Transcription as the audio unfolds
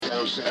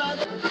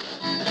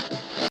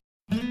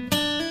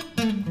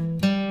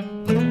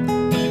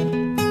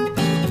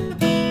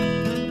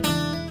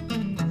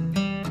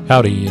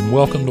Howdy, and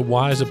welcome to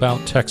Wise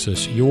About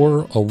Texas,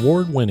 your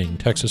award-winning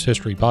Texas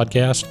history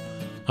podcast.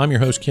 I'm your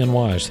host, Ken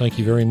Wise. Thank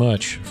you very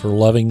much for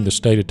loving the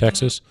state of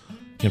Texas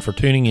and for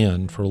tuning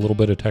in for a little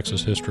bit of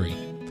Texas history.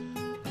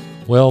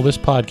 Well, this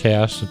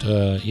podcast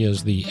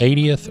is the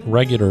 80th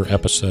regular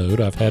episode.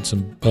 I've had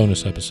some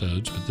bonus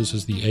episodes, but this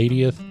is the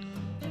 80th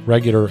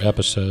regular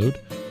episode,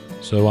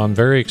 so I'm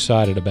very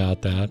excited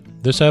about that.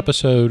 This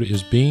episode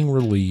is being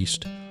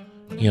released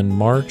in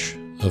March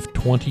of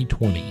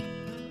 2020.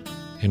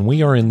 And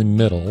we are in the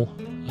middle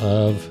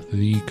of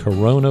the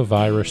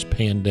coronavirus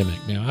pandemic.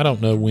 Now, I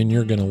don't know when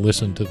you're going to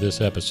listen to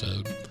this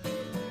episode,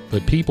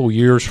 but people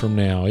years from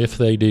now, if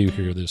they do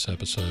hear this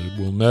episode,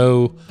 will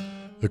know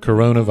the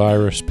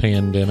coronavirus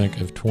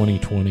pandemic of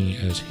 2020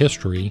 as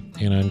history,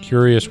 and I'm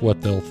curious what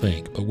they'll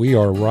think. But we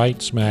are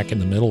right smack in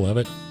the middle of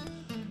it,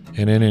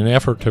 and in an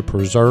effort to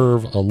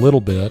preserve a little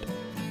bit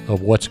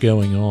of what's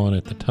going on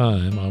at the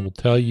time, I will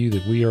tell you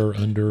that we are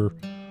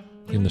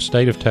in the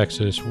state of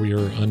Texas, we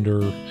are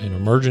under an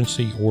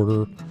emergency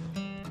order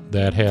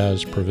that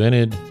has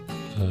prevented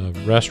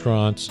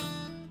restaurants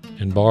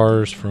and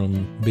bars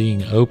from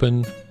being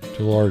open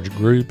to large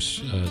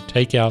groups.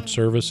 Takeout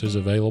service is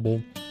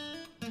available.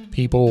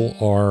 People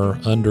are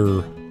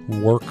under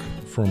work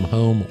from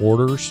home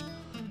orders,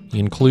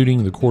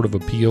 including the Court of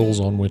Appeals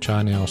on which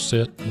I now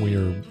sit. We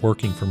are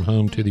working from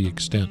home to the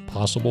extent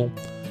possible.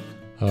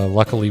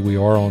 Luckily, we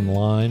are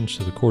online,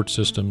 so the court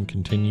system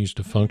continues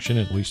to function,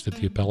 at least at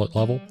the appellate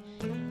level.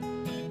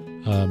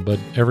 But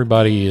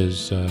everybody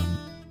is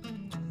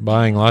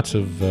buying lots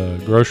of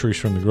groceries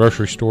from the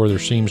grocery store. There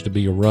seems to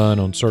be a run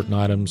on certain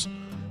items.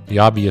 The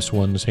obvious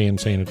ones, hand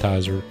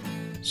sanitizer,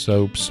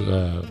 soaps,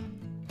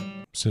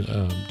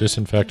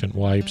 disinfectant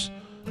wipes.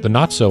 The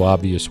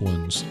not-so-obvious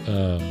ones,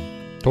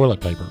 toilet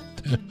paper.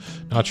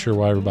 Not sure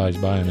why everybody's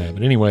buying that.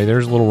 But anyway,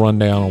 there's a little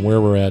rundown on where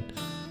we're at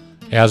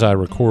as I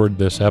record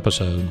this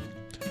episode.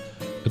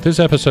 But this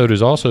episode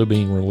is also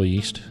being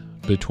released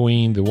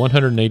between the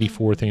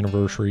 184th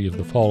anniversary of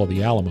the fall of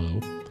the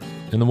Alamo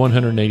and the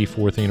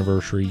 184th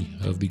anniversary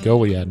of the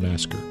Goliad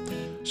Massacre.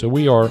 So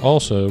we are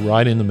also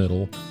right in the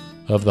middle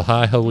of the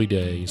high holy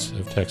days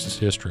of Texas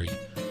history,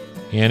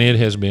 and it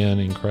has been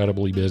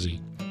incredibly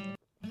busy.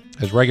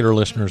 As regular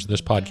listeners of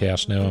this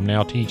podcast know, I'm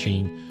now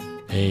teaching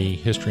a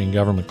history and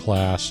government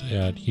class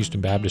at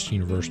Houston Baptist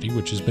University,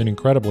 which has been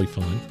incredibly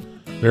fun.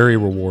 Very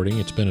rewarding.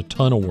 It's been a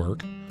ton of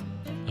work.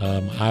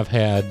 I've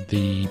had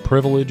the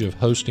privilege of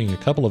hosting a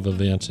couple of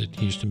events at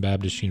Houston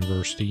Baptist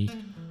University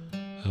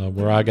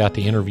where I got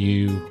to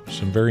interview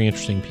some very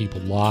interesting people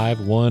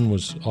live. One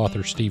was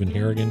author Stephen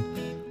Harrigan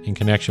in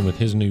connection with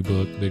his new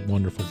book, Big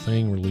Wonderful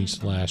Thing,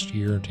 released last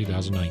year in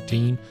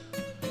 2019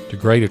 to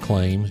great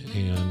acclaim.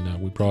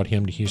 And we brought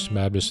him to Houston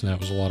Baptist, and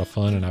that was a lot of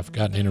fun. And I've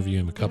gotten to interview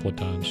him a couple of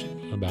times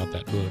about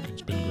that book.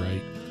 It's been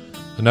great.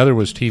 Another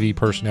was TV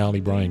personality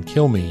Brian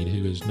Kilmeade,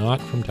 who is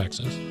not from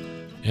Texas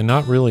and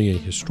not really a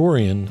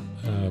historian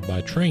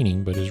by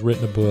training, but has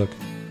written a book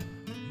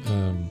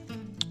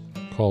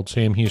called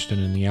Sam Houston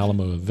and the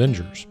Alamo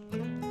Avengers,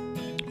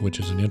 which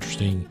is an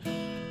interesting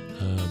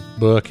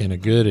book and a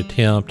good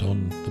attempt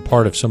on the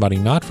part of somebody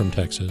not from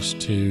Texas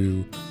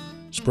to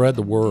spread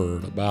the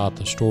word about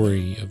the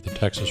story of the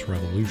Texas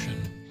Revolution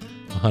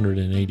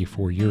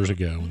 184 years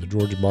ago, when the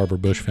George and Barbara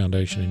Bush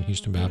Foundation and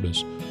Houston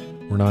Baptist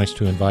were nice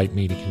to invite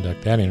me to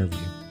conduct that interview.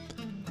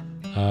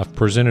 I've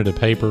presented a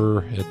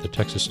paper at the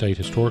Texas State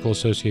Historical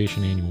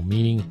Association annual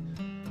meeting,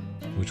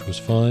 which was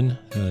fun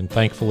and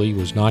thankfully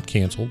was not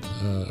canceled,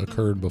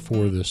 occurred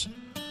before this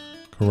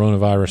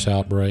coronavirus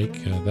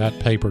outbreak. That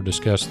paper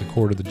discussed the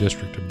Court of the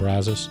District of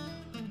Brazos,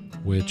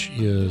 which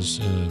is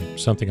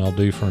something I'll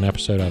do for an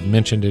episode. I've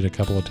mentioned it a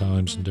couple of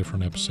times in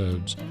different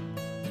episodes,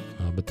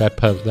 but that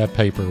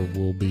paper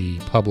will be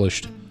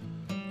published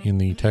in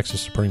the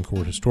Texas Supreme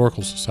Court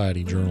Historical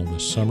Society Journal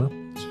this summer,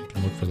 so you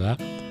can look for that.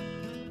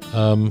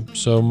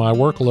 So my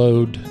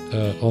workload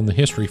on the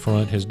history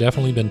front has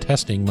definitely been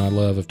testing my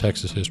love of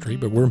Texas history,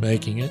 but we're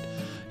making it.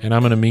 And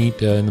I'm going to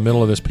meet, in the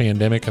middle of this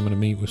pandemic, I'm going to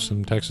meet with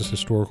some Texas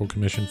Historical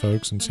Commission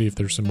folks and see if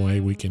there's some way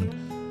we can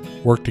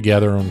work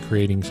together on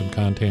creating some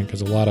content,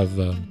 because a lot of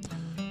the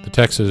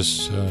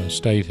Texas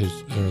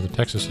the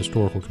Texas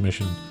Historical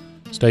Commission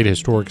state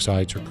historic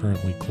sites are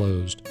currently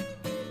closed.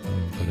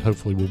 But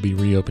hopefully we'll be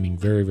reopening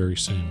very, very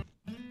soon.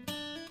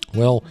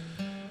 Well,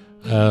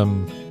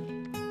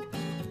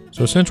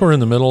 so since we're in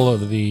the middle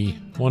of the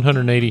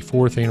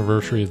 184th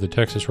anniversary of the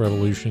Texas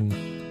Revolution,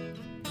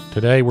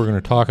 today we're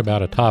going to talk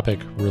about a topic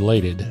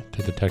related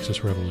to the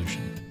Texas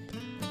Revolution.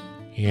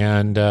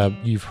 And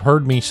you've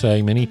heard me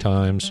say many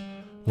times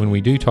when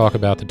we do talk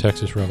about the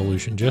Texas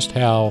Revolution just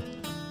how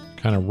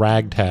kind of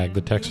ragtag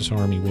the Texas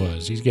Army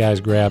was. These guys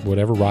grabbed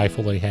whatever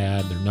rifle they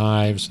had, their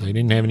knives, they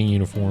didn't have any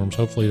uniforms,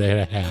 hopefully they had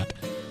a hat,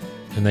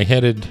 and they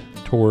headed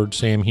toward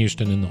Sam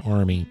Houston and the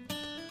Army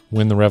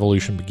when the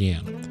Revolution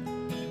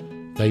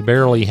began. They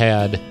barely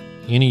had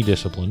any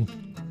discipline,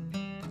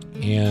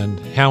 And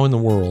how in the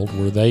world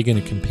were they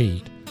going to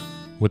compete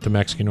with the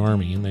Mexican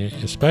army? And they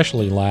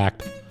especially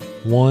lacked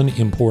one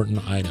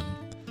important item,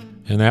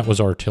 and that was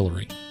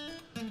artillery.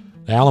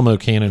 The Alamo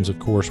cannons, of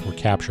course, were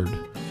captured.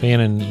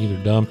 Fannin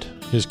either dumped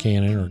his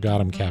cannon or got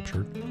them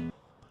captured.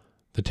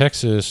 The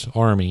Texas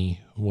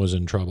Army was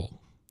in trouble.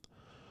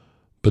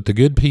 But the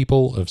good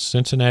people of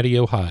Cincinnati,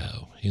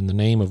 Ohio, in the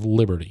name of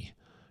liberty,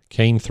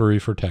 came through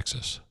for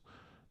Texas.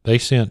 They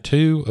sent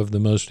two of the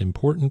most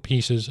important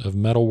pieces of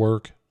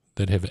metalwork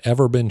that have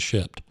ever been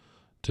shipped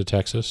to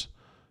Texas,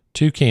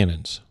 two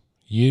cannons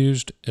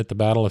used at the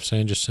Battle of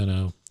San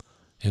Jacinto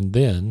and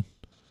then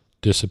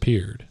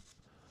disappeared.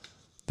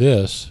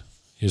 This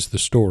is the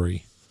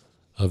story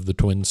of the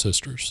Twin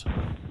Sisters.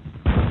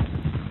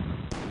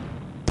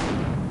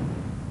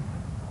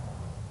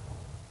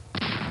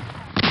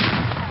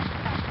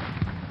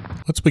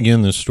 Let's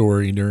begin this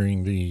story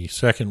during the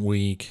second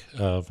week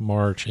of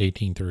March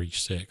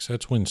 1836.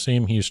 That's when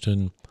Sam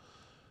Houston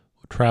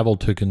traveled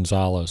to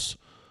Gonzales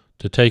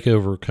to take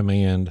over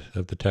command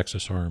of the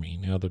Texas Army.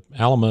 Now, the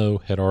Alamo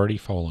had already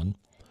fallen,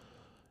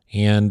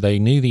 and they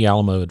knew the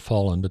Alamo had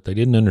fallen, but they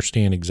didn't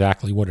understand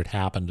exactly what had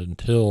happened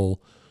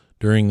until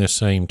during this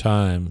same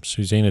time,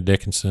 Susanna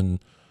Dickinson,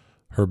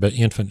 her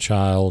infant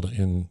child,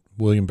 and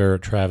William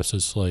Barrett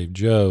Travis's slave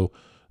Joe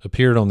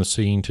appeared on the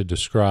scene to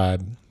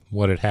describe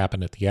what had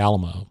happened at the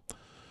Alamo.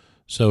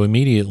 So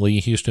immediately,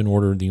 Houston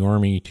ordered the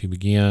army to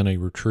begin a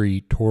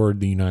retreat toward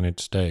the United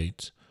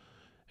States.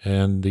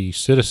 And the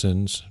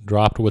citizens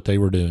dropped what they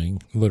were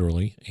doing,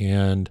 literally,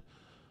 and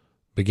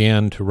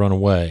began to run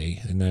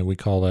away. And then we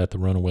call that the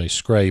runaway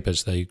scrape,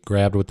 as they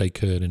grabbed what they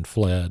could and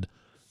fled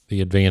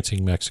the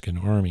advancing Mexican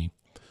army.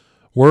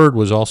 Word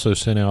was also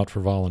sent out for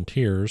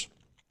volunteers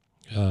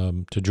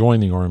to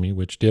join the army,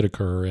 which did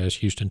occur as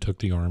Houston took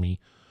the army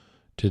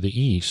to the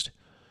east.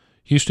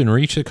 Houston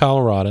reached the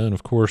Colorado, and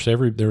of course,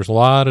 there's a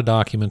lot of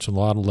documents and a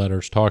lot of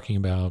letters talking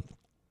about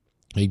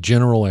a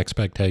general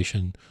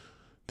expectation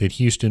that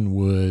Houston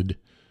would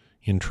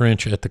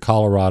entrench at the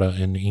Colorado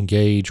and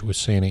engage with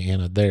Santa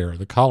Anna there.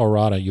 The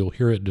Colorado, you'll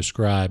hear it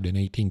described in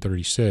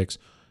 1836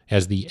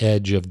 as the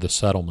edge of the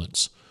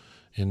settlements.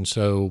 And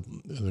so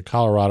the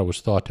Colorado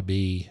was thought to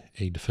be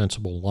a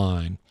defensible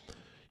line.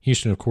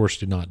 Houston, of course,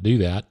 did not do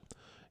that.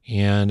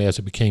 And as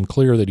it became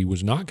clear that he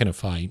was not going to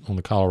fight on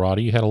the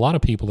Colorado, you had a lot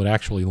of people that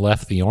actually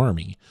left the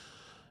army.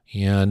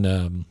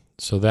 And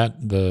so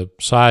that the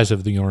size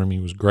of the army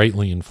was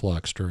greatly in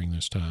flux during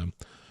this time.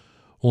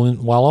 Well,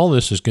 while all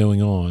this is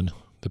going on,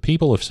 the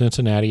people of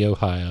Cincinnati,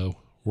 Ohio,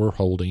 were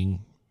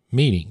holding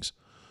meetings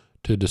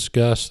to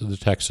discuss the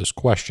Texas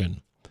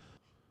question.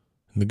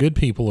 And the good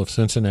people of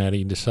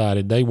Cincinnati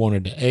decided they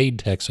wanted to aid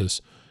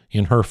Texas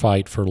in her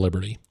fight for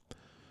liberty.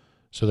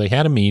 So they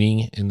had a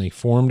meeting and they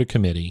formed a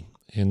committee,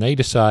 and they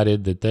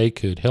decided that they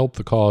could help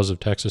the cause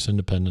of Texas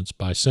independence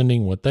by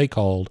sending what they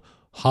called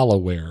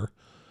hollowware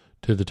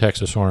to the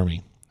Texas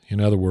Army. In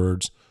other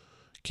words,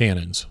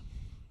 cannons.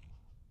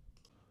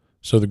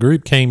 So the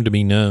group came to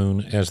be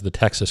known as the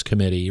Texas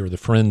Committee, or the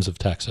Friends of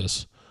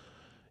Texas.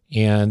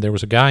 And there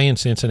was a guy in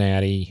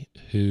Cincinnati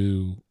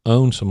who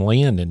owned some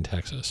land in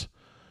Texas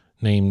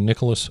named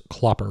Nicholas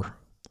Clopper.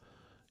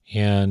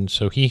 And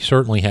so he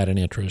certainly had an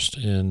interest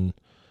in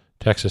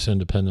Texas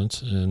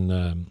independence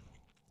and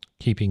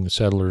keeping the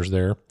settlers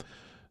there.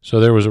 So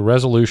there was a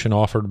resolution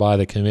offered by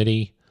the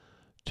committee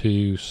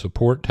to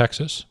support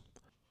Texas.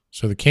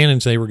 So the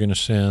cannons they were going to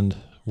send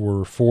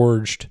were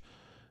forged,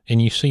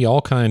 and you see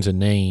all kinds of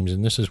names,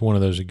 and this is one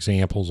of those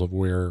examples of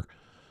where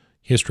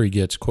history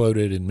gets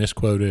quoted and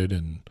misquoted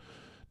and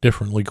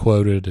differently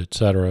quoted,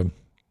 etc.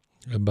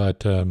 But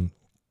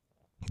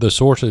the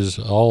sources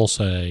all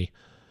say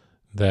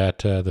that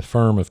the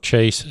firm of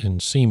Chase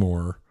and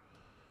Seymour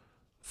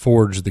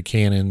forged the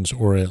cannons,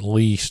 or at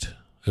least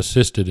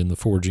assisted in the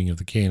forging of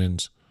the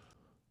cannons.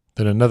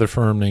 That another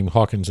firm named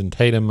Hawkins and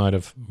Tatum might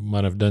have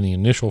done the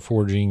initial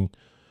forging.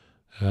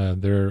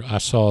 I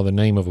saw the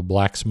name of a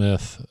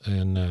blacksmith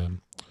and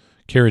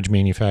carriage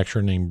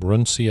manufacturer named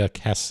Bruncia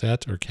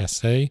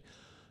Cassett,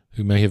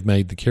 who may have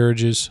made the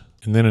carriages.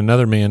 And then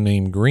another man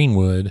named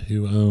Greenwood,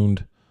 who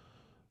owned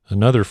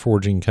another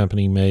forging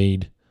company,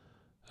 made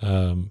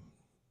some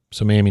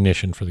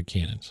ammunition for the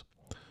cannons.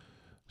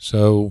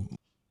 So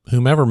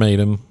whomever made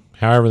them,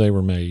 however they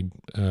were made,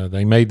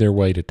 they made their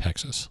way to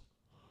Texas.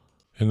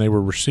 And they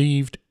were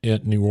received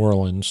at New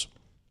Orleans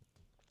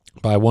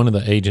by one of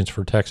the agents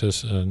for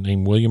Texas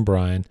named William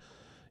Bryan.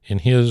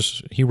 And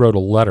he wrote a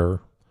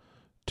letter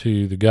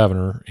to the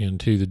governor and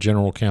to the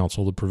general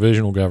council, the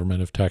provisional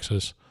government of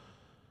Texas.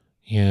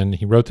 And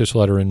he wrote this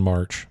letter in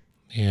March,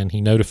 and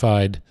he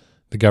notified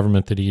the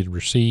government that he had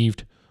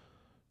received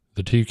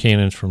the two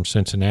cannons from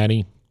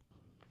Cincinnati,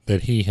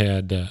 that he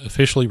had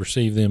officially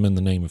received them in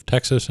the name of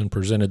Texas, and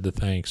presented the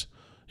thanks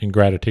and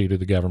gratitude of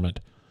the government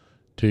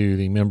to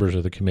the members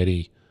of the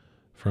committee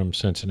from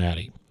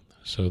Cincinnati.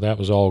 So that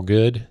was all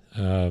good.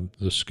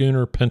 The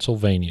schooner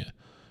Pennsylvania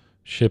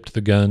shipped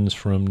the guns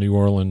from New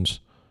Orleans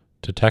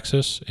to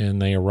Texas,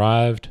 and they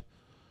arrived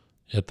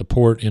at the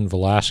port in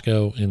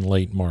Velasco in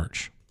late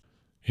March.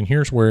 And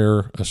here's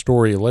where a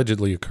story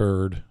allegedly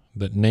occurred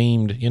that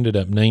ended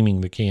up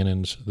naming the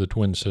Cannons the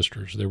twin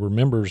sisters. They were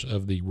members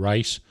of the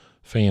Rice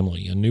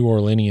family. A New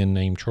Orleanian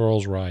named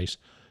Charles Rice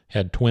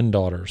had twin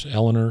daughters,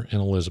 Eleanor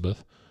and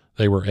Elizabeth.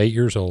 They were 8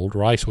 years old.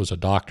 Rice was a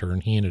doctor,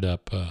 and he ended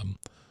up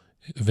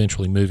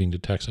eventually moving to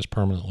Texas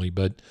permanently.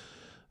 But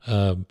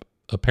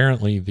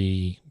apparently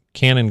the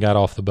Cannon got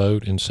off the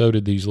boat, and so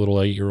did these little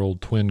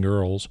 8-year-old twin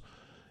girls.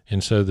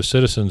 And so the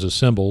citizens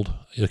assembled,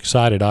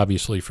 excited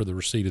obviously for the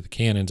receipt of the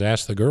Cannons,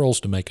 asked the girls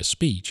to make a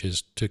speech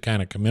as to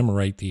kind of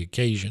commemorate the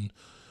occasion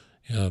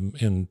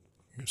and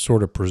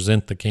sort of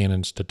present the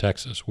Cannons to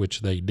Texas,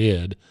 which they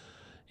did.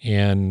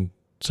 And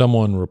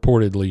someone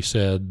reportedly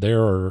said,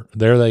 there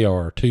they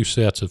are, two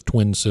sets of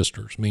twin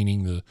sisters,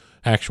 meaning the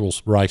actual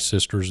Rice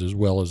sisters as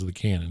well as the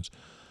Cannons.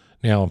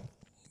 Now,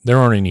 there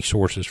aren't any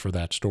sources for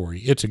that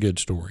story. It's a good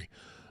story.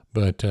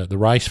 But the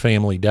Rice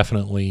family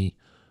definitely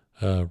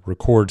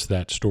records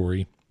that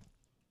story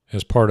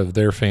as part of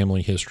their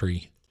family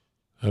history.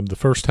 The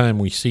first time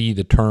we see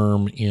the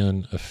term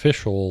in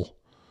official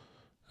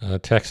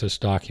Texas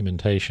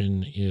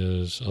documentation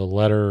is a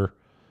letter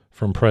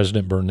from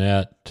President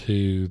Burnett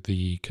to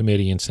the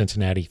committee in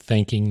Cincinnati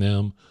thanking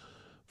them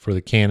for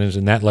the Cannons,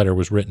 and that letter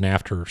was written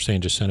after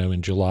San Jacinto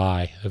in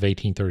July of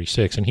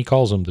 1836, and he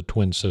calls them the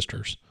twin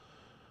sisters.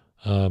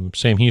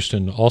 Sam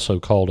Houston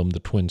also called them the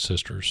twin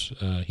sisters.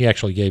 He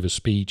actually gave a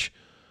speech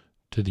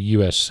to the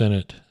U.S.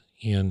 Senate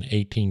in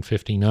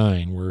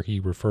 1859 where he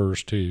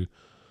refers to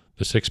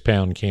the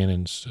 6-pound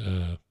cannons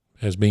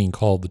as being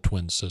called the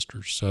twin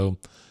sisters. So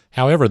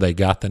however they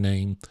got the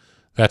name,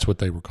 that's what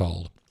they were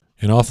called.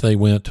 And off they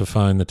went to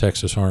find the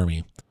Texas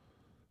Army.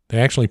 They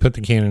actually left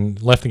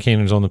the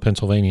cannons on the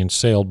Pennsylvania and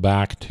sailed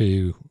back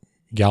to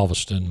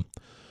Galveston.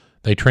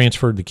 They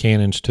transferred the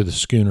cannons to the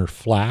schooner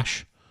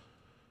Flash.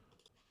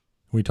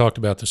 We talked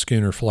about the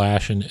schooner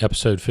Flash in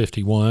episode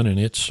 51 and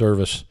its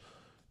service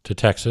to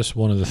Texas.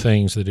 One of the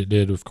things that it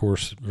did, of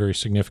course, very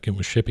significant,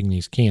 was shipping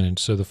these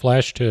cannons. So the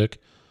Flash took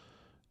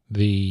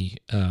the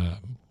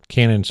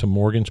cannons to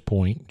Morgan's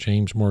Point,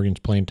 James Morgan's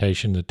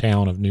plantation, the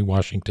town of New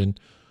Washington,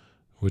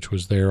 which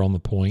was there on the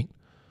point.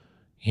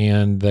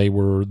 And they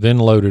were then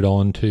loaded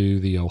onto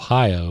the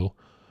Ohio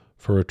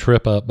for a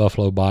trip up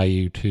Buffalo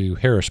Bayou to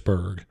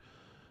Harrisburg.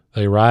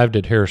 They arrived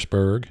at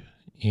Harrisburg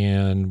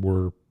and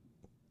were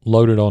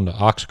loaded onto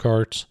ox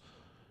carts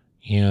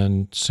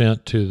and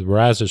sent to the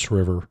Brazos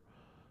River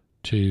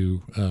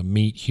to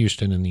meet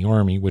Houston and the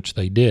Army, which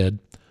they did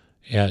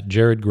at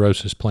Jared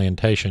Gross's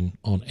plantation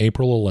on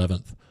April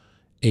 11th,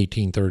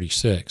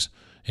 1836.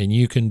 And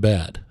you can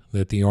bet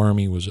that the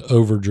Army was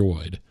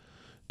overjoyed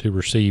to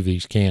receive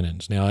these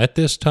cannons. Now, at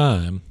this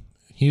time,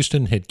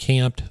 Houston had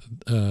camped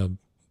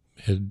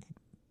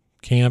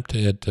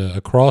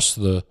across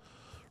the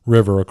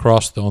river,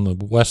 on the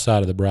west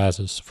side of the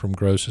Brazos from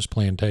Gross's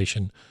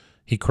plantation.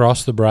 He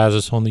crossed the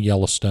Brazos on the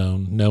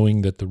Yellowstone,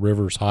 knowing that the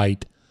river's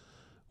height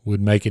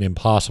would make it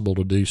impossible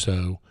to do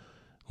so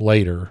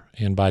later,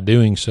 and by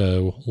doing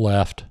so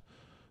left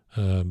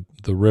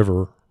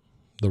the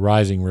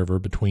rising river,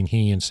 between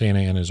he and Santa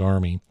Anna's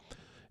army.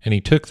 And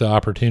he took the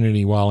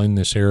opportunity while in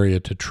this area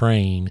to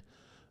train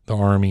the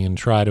army and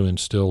try to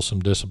instill some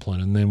discipline.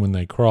 And then when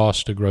they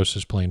crossed to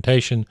Gross's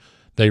plantation,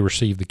 they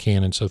received the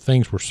cannon. So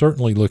things were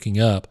certainly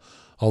looking up,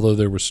 although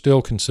there was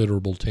still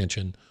considerable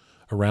tension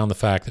around the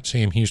fact that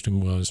Sam Houston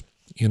was,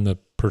 in the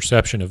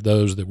perception of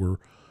those that were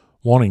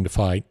wanting to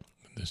fight,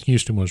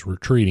 Houston was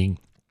retreating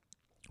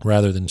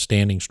rather than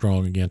standing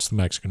strong against the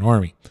Mexican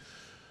army.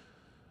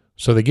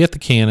 So they get the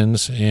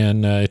cannons,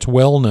 and it's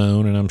well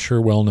known, and I'm sure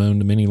well known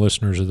to many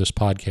listeners of this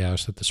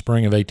podcast, that the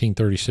spring of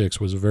 1836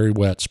 was a very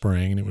wet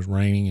spring, and it was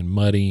raining and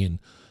muddy, and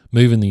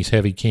moving these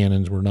heavy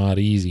cannons were not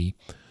easy.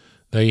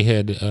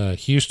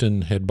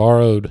 Houston had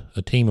borrowed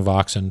a team of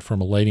oxen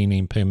from a lady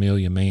named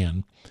Pamelia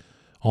Mann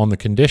on the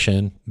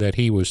condition that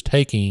he was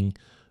taking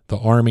the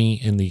army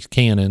and these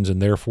cannons,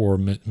 and therefore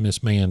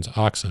Miss Mann's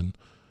oxen,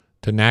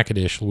 to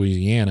Natchitoches,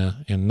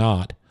 Louisiana, and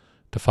not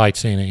to fight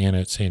Santa Anna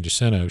at San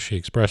Jacinto. She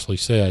expressly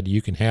said,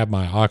 "You can have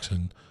my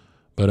oxen,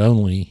 but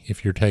only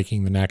if you're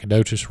taking the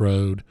Nacogdoches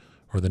Road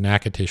or the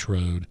Natchitoches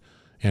Road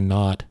and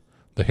not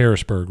the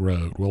Harrisburg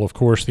Road." Well, of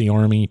course, the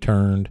army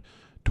turned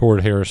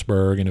toward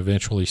Harrisburg, and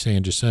eventually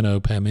San Jacinto.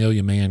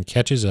 Pamelia Mann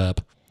catches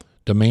up,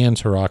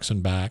 demands her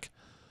oxen back.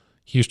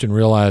 Houston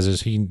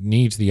realizes he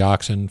needs the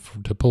oxen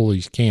to pull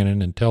these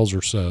cannon and tells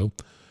her so.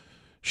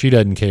 She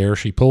doesn't care.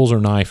 She pulls her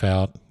knife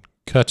out,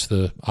 cuts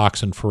the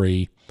oxen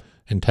free,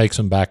 and takes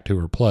them back to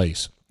her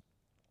place.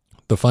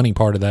 The funny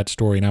part of that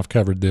story, and I've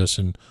covered this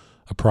in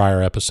a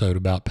prior episode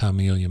about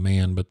Pamelia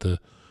Mann, but the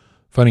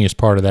funniest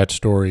part of that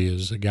story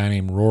is a guy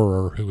named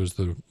Rohrer, who was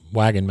the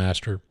wagon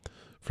master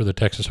for the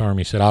Texas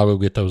Army, said, "I'll go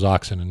get those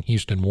oxen," and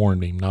Houston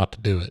warned him not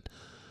to do it.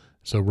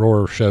 So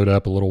Rohrer showed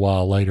up a little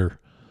while later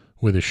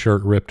with his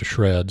shirt ripped to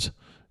shreds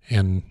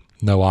and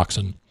no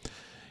oxen.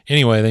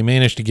 Anyway, they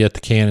managed to get the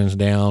cannons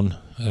down,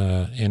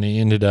 and it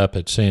ended up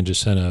at San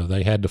Jacinto.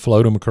 They had to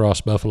float them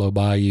across Buffalo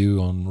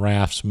Bayou on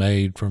rafts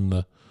made from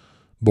the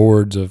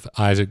boards of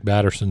Isaac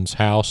Batterson's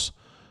house.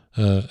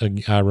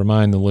 I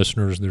remind the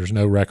listeners there's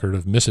no record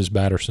of Mrs.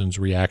 Batterson's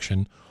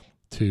reaction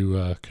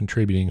to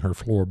contributing her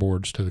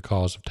floorboards to the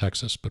cause of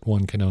Texas, but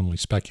one can only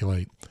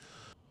speculate. The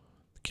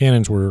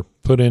cannons were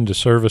put into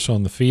service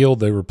on the field.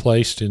 They were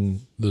placed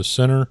in the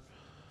center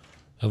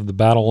of the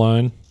battle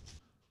line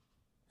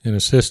and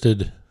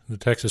assisted the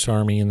Texas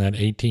Army in that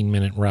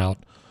 18-minute rout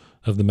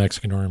of the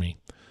Mexican Army.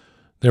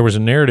 There was a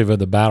narrative of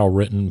the battle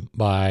written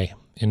by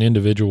an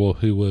individual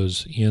who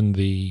was in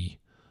the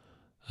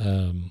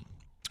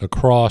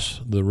across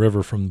the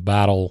river from the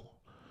battle,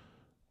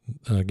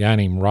 a guy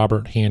named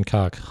Robert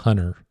Hancock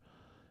Hunter,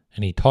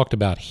 and he talked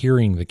about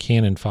hearing the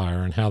cannon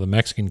fire and how the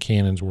Mexican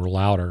cannons were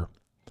louder.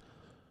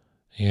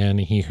 And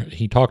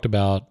he talked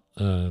about,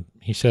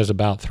 he says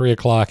about 3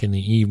 o'clock in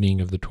the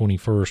evening of the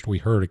 21st, we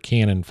heard a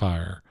cannon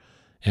fire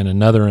and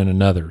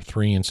another,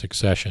 3 in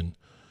succession.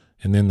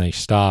 And then they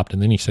stopped.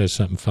 And then he says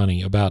something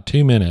funny. About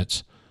 2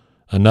 minutes,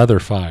 another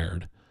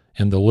fired,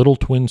 and the little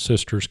twin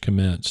sisters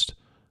commenced.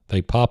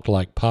 They popped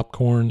like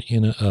popcorn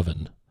in an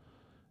oven,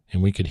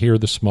 and we could hear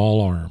the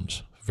small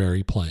arms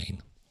very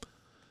plain.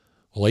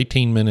 Well,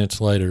 18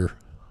 minutes later,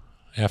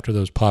 after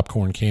those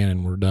popcorn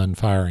cannon were done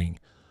firing,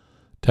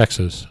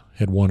 Texas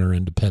had won her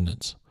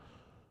independence.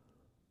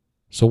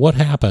 So what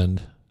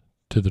happened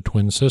to the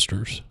twin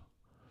sisters?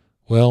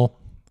 Well,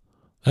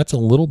 that's a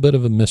little bit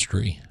of a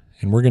mystery,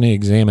 and we're going to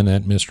examine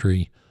that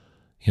mystery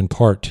in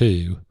part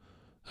 2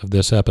 of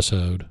this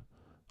episode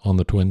on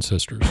the twin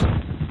sisters.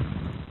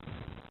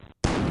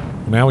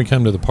 Now we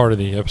come to the part of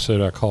the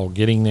episode I call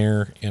Getting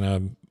There,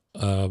 and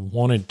I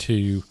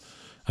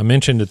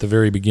mentioned at the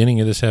very beginning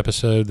of this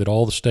episode that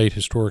all the state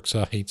historic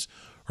sites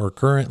are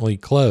currently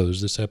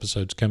closed. This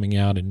episode's coming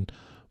out in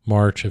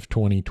March of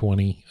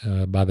 2020.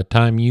 By the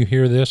time you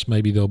hear this,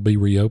 maybe they'll be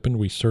reopened.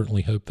 We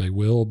certainly hope they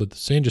will, but the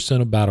San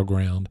Jacinto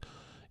Battleground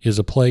is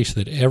a place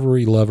that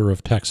every lover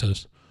of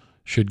Texas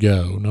should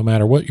go, no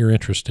matter what your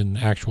interest in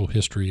actual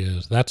history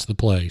is. That's the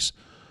place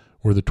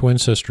where the twin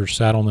sisters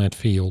sat on that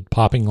field,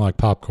 popping like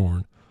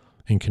popcorn,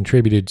 and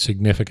contributed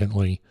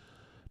significantly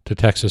to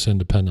Texas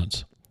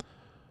independence.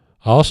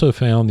 I also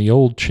found the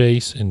old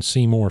Chase and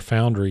Seymour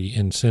Foundry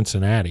in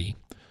Cincinnati.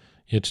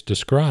 It's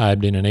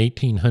described in an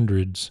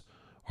 1800s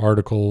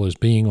article as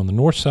being on the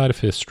north side of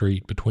 5th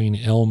Street between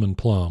Elm and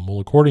Plum. Well,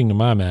 according to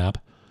my map,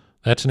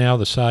 that's now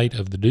the site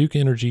of the Duke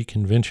Energy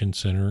Convention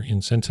Center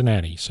in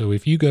Cincinnati. So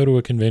if you go to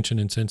a convention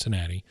in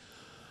Cincinnati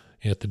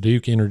at the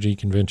Duke Energy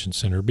Convention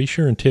Center, be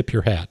sure and tip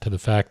your hat to the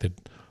fact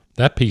that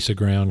that piece of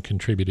ground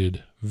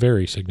contributed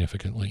very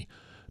significantly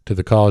to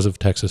the cause of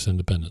Texas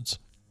independence.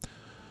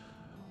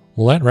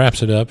 Well, that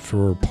wraps it up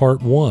for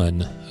part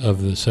 1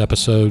 of this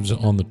episodes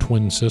on the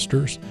twin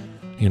sisters.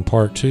 In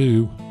part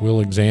 2,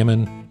 we'll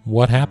examine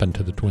what happened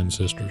to the twin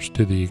sisters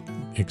to the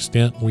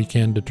extent we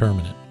can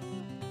determine it.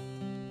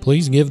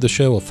 Please give the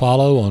show a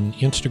follow on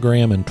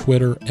Instagram and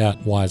Twitter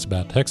at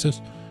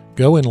WiseAboutTexas.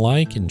 Go and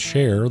like and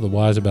share the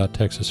Wise About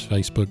Texas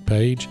Facebook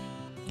page.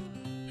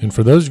 And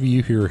for those of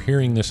you who are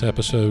hearing this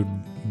episode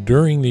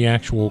during the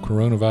actual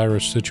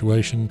coronavirus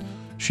situation,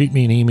 shoot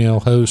me an email,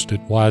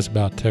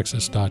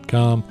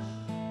 host@wiseabouttexas.com,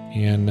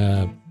 and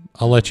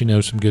I'll let you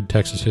know some good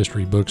Texas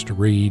history books to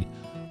read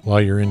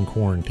while you're in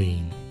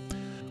quarantine.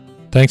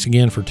 Thanks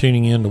again for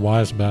tuning in to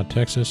Wise About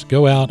Texas.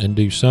 Go out and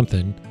do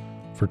something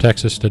for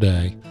Texas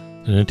today.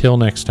 And until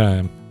next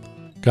time,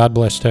 God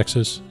bless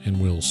Texas, and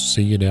we'll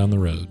see you down the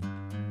road.